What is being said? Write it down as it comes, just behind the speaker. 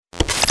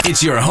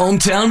It's your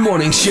hometown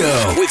morning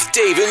show with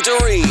Dave and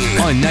Doreen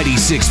on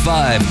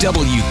 96.5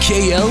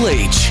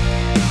 WKLH.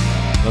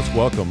 Let's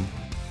welcome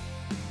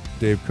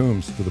Dave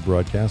Coombs to the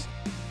broadcast.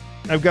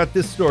 I've got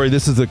this story.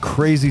 This is a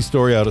crazy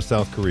story out of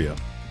South Korea.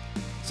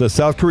 So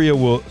South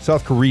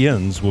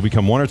Koreans will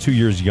become 1 or 2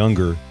 years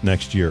younger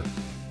next year.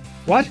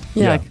 What?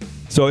 Yeah.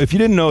 So if you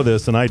didn't know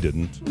this, and I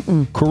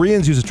didn't,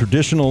 Koreans use a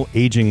traditional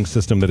aging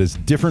system that is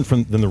different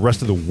than the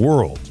rest of the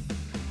world.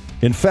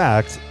 In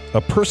fact,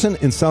 a person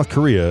in South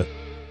Korea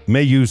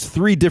may use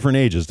 3 different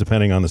ages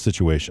depending on the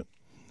situation.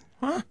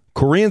 Huh?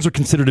 Koreans are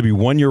considered to be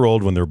 1 year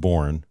old when they're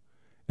born,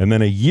 and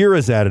then a year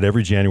is added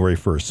every January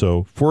 1st.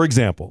 So, for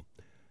example,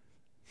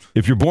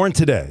 if you're born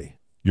today,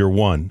 you're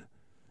 1.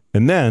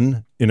 And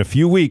then in a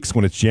few weeks,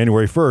 when it's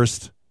January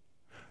 1st,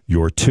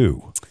 you're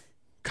 2.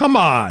 Come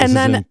on. And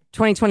then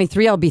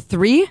 2023, I'll be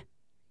 3?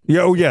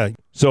 Yeah, oh yeah.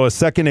 So a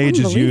second age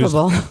is used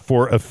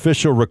for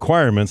official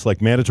requirements like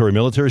mandatory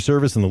military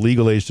service and the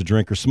legal age to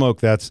drink or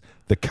smoke. That's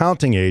the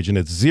counting age, and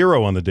it's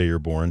 0 on the day you're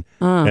born.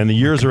 And the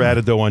years are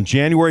added, though, on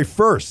January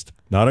 1st,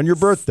 not on your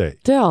birthday.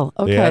 Still,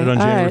 okay. They added on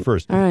January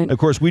 1st. All right. Of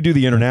course, we do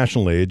the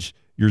international age.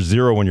 You're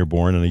 0 when you're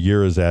born, and a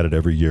year is added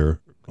every year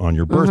on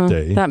your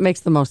birthday. That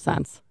makes the most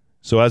sense.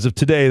 So as of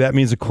today, that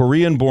means a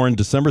Korean born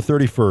December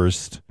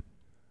 31st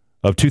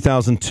of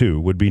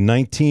 2002 would be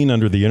 19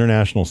 under the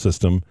international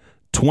system,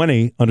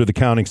 20 under the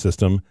counting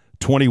system,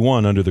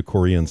 21 under the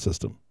Korean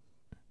system.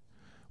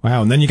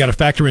 Wow, and then you got to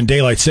factor in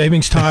daylight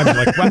savings time.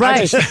 Like, wow,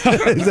 Right.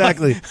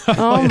 Exactly.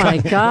 Oh, my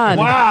God.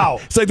 Wow.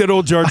 It's like that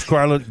old George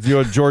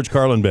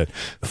Carlin bit.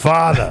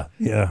 Father.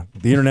 Yeah.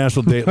 The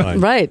international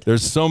dateline. Right.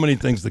 There's so many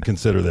things to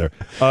consider there.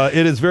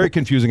 It is very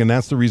confusing, and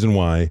that's the reason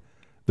why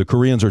the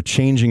Koreans are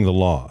changing the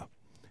law.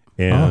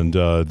 And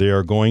they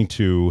are going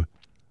to,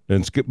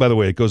 and by the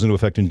way, it goes into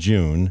effect in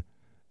June.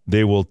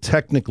 They will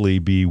technically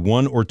be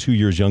 1 or 2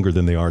 years younger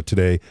than they are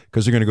today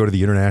because they're going to go to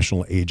the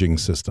international aging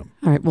system.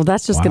 All right. Well,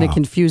 that's just going to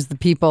confuse the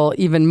people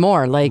even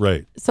more. Like,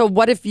 Right. So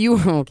what if you,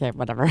 okay,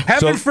 whatever.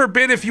 Heaven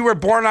forbid if you were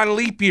born on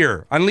leap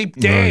year, on leap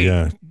day.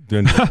 Yeah.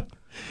 Then,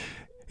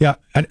 Yeah,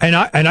 and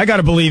I got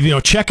to believe,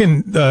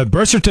 checking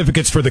birth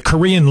certificates for the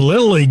Korean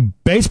Little League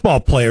baseball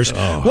players.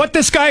 What,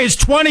 this guy is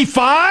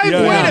 25?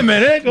 Yeah. Wait a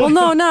minute. Well,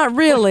 no, not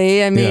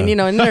really. I mean,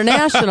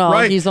 international,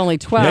 Right. he's only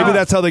 12. maybe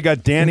that's how they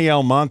got Danny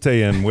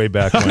Almonte in way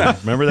back when.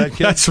 Remember that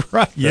kid? That's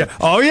right. Yeah.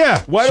 Oh,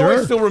 yeah. Why Sure.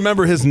 do I still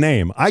remember his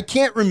name? I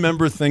can't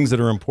remember things that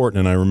are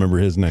important, and I remember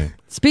his name.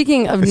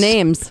 Speaking of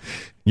names,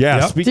 Yeah,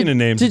 Yep. speaking of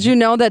names. did you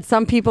know that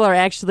some people are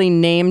actually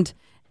named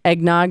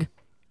Eggnog?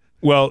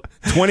 Well,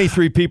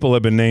 23 people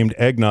have been named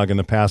Eggnog in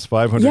the past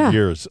 500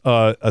 years.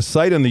 A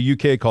site in the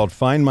UK called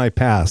Find My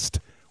Past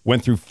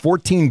went through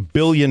 14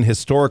 billion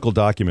historical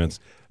documents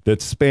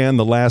that span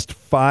the last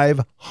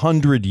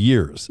 500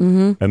 years.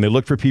 And they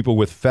looked for people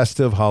with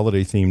festive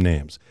holiday-themed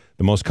names.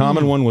 The most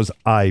common one was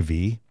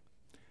Ivy.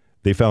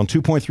 They found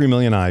 2.3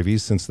 million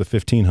Ivies since the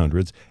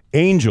 1500s.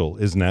 Angel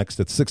is next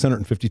at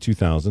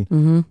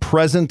 652,000.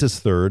 Present is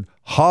third.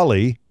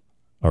 Holly,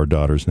 our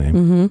daughter's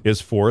name,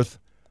 is fourth.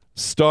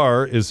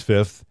 Star is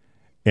fifth,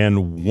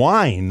 and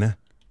Wine,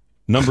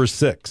 number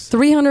 6.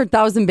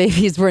 300,000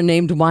 babies were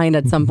named Wine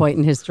at some point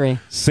in history.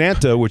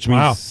 Santa, which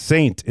means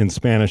saint in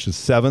Spanish, is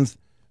 7th.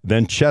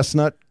 Then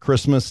Chestnut,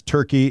 Christmas,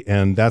 Turkey,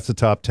 and that's the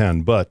top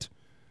 10. But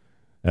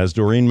as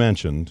Doreen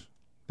mentioned,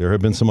 there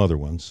have been some other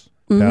ones.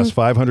 Past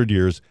 500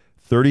 years,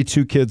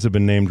 32 kids have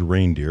been named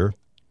Reindeer,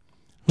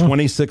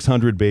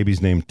 2,600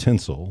 babies named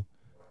Tinsel,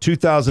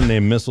 2,000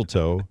 named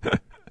Mistletoe,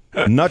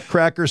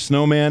 Nutcracker,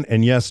 Snowman,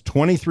 and yes,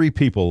 23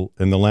 people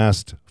in the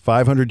last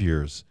 500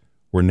 years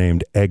were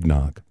named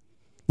Eggnog.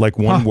 Like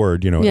one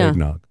word,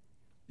 eggnog.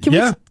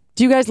 Do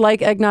you guys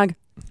like eggnog?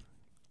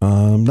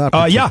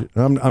 Not yeah.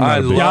 I'm not I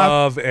a big,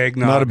 love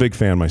eggnog. not a big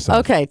fan myself.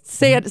 Okay,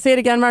 say it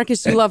again,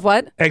 Marcus. You love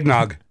what?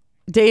 Eggnog.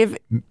 Dave,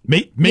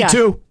 Me Yeah.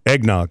 too.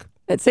 Eggnog.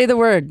 say the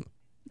word.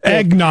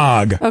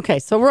 Eggnog. Okay,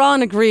 so we're all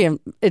in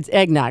agreement. It's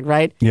eggnog,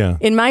 right? Yeah.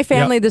 In my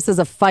family, this is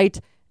a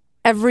fight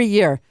every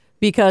year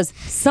because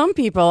some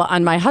people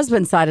on my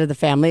husband's side of the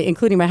family,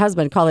 including my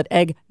husband, call it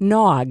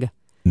eggnog.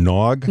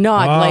 Nog?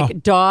 Nog,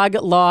 like dog,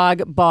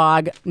 log,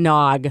 bog,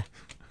 nog.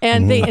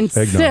 And they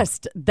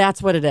insist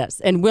that's what it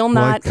is and will Well,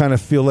 I not. kind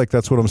of feel like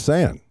that's what I'm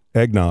saying.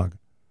 Eggnog.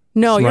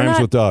 No, you're Rhymes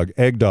not. with dog.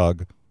 Egg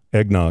dog.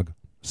 Eggnog.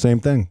 Same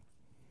thing.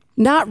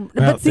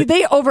 But see,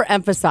 they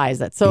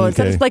overemphasize it. So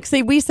Okay. it's like,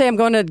 we say I'm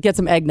going to get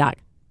some eggnog.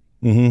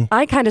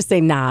 I kind of say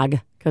nog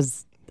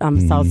because I'm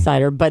a South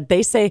Sider, but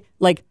they say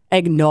like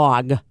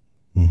eggnog.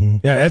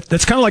 Yeah,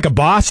 that's kind of like a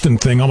Boston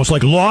thing, almost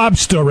like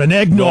lobster and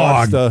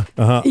eggnog.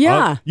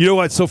 Yeah. You know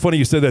what? It's so funny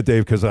you said that,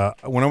 Dave, because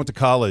when I went to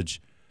college,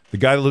 the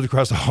guy that lived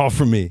across the hall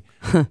from me,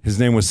 his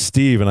name was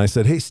Steve, and I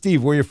said, "Hey,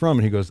 Steve, where are you from?"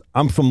 And he goes,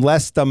 "I'm from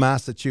Leicester,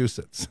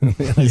 Massachusetts."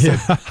 I said,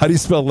 "How do you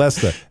spell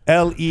Leicester?"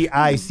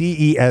 Leicester.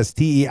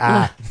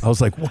 I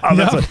was like,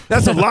 "Wow,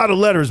 that's a lot of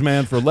letters,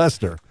 man, for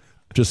Leicester."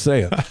 Just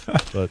saying.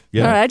 But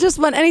yeah, All right. I just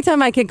want,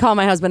 anytime I can call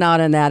my husband out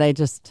on that, I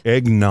just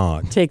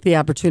eggnog. take the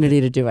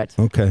opportunity to do it.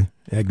 Okay,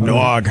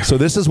 Eggnog. So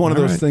this is one of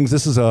those things.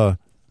 This is a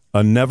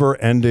a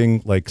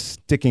never-ending like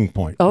sticking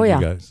point. Oh, for yeah.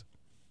 you guys.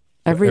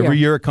 Every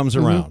year. it comes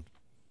around.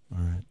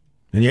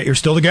 And yet you're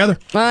still together.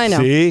 I know.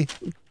 See,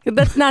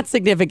 That's not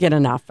significant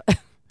enough.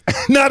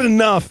 not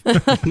enough.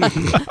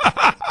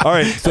 All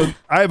right, so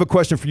I have a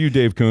question for you,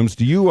 Dave Coombs.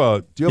 Do you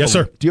have Yes,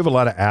 sir. Do you have a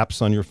lot of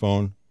apps on your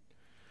phone?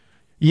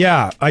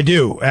 Yeah, I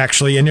do,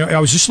 actually. And I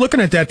was just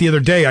looking at that the other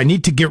day. I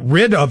need to get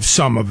rid of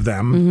some of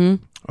them.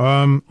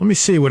 Let me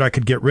see what I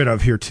could get rid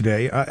of here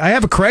today. I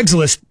have a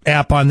Craigslist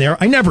app on there.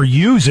 I never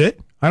use it.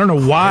 I don't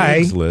know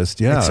why. Craigslist,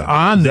 yeah. It's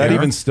on Is there. that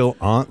even still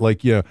on?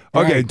 Like, yeah.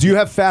 Okay, Right. do you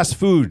have fast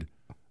food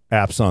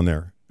apps on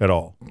there at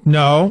all?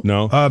 No.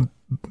 No?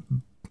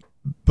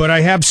 But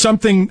I have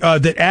something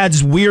that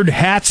adds weird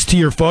hats to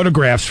your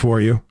photographs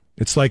for you.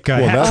 It's like a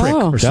hat trick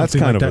or that's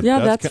something kind like of that. Yeah,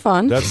 that's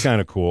fun. That's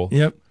kind of cool.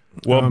 Yep.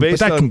 Well, but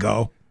based that on can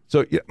go.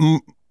 So yeah,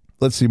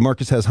 let's see.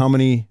 Marcus has how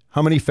many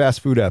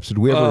fast food apps? Did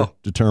we ever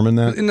determine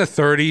that? In the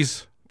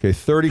 30s. Okay,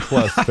 30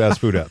 plus fast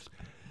food apps.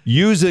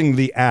 Using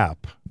the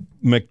app,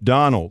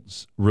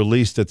 McDonald's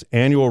released its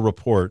annual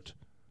report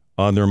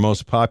on their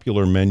most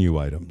popular menu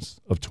items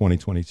of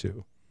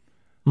 2022.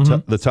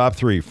 The top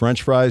 3: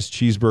 French fries,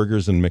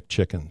 cheeseburgers, and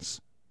McChickens.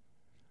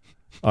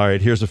 All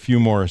right, here's a few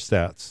more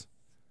stats.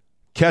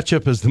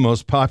 Ketchup is the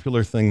most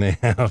popular thing they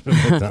have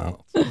at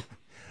McDonald's.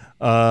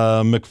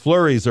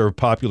 McFlurries are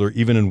popular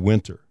even in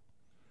winter.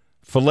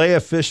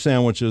 Filet-O-Fish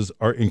sandwiches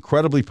are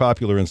incredibly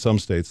popular in some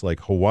states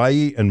like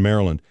Hawaii and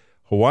Maryland.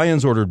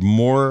 Hawaiians ordered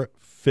more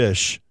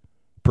fish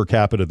per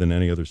capita than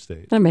any other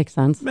state. That makes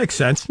sense. Makes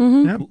sense.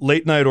 Mm-hmm. Yep.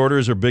 Late night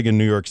orders are big in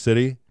New York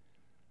City,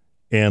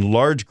 and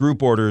large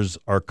group orders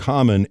are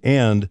common,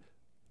 and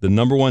the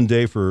number one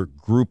day for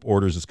group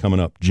orders is coming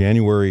up,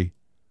 January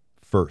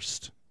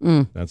 1st.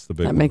 That's the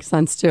big That one. makes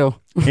sense too.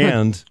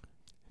 And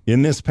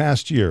in this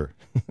past year,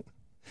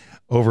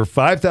 over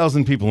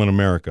 5,000 people in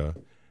America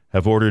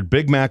have ordered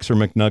Big Macs or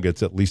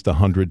McNuggets at least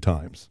 100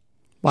 times.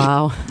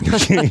 Wow.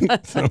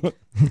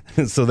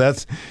 So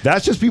that's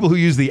just people who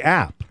use the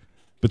app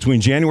between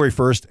January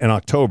 1st and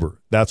October.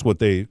 That's what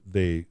they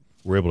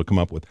were able to come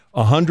up with.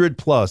 100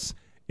 plus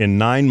in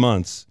 9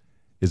 months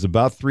is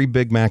about 3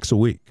 Big Macs a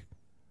week,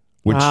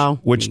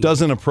 which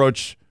doesn't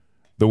approach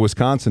the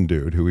Wisconsin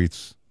dude who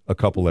eats a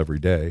couple every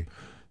day.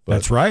 But,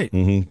 That's right.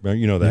 You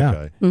know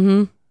that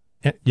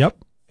guy. Yep.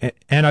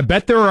 And I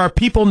bet there are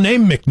people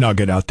named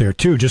McNugget out there,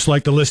 too, just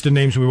like the list of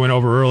names we went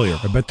over earlier.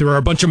 I bet there are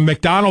a bunch of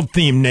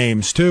McDonald-themed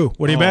names, too.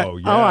 What do you bet?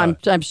 Yeah. Oh,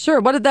 I'm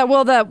sure. What did that?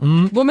 Well, that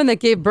woman that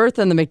gave birth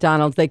in the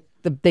McDonald's,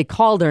 they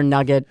called her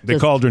Nugget. They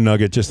called her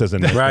Nugget just as a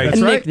name. Right. a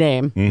That's right.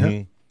 nickname.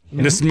 And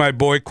this is my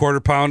boy, Quarter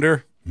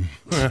Pounder.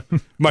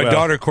 My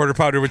daughter, Quarter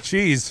Pounder with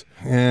cheese.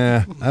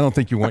 Yeah, I don't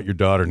think you want your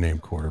daughter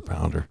named Quarter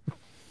Pounder.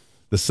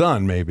 The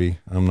son, maybe.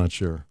 I'm not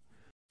sure.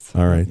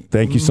 All right.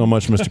 Thank you so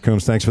much, Mr.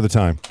 Coombs. Thanks for the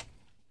time.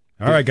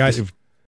 All right, guys. If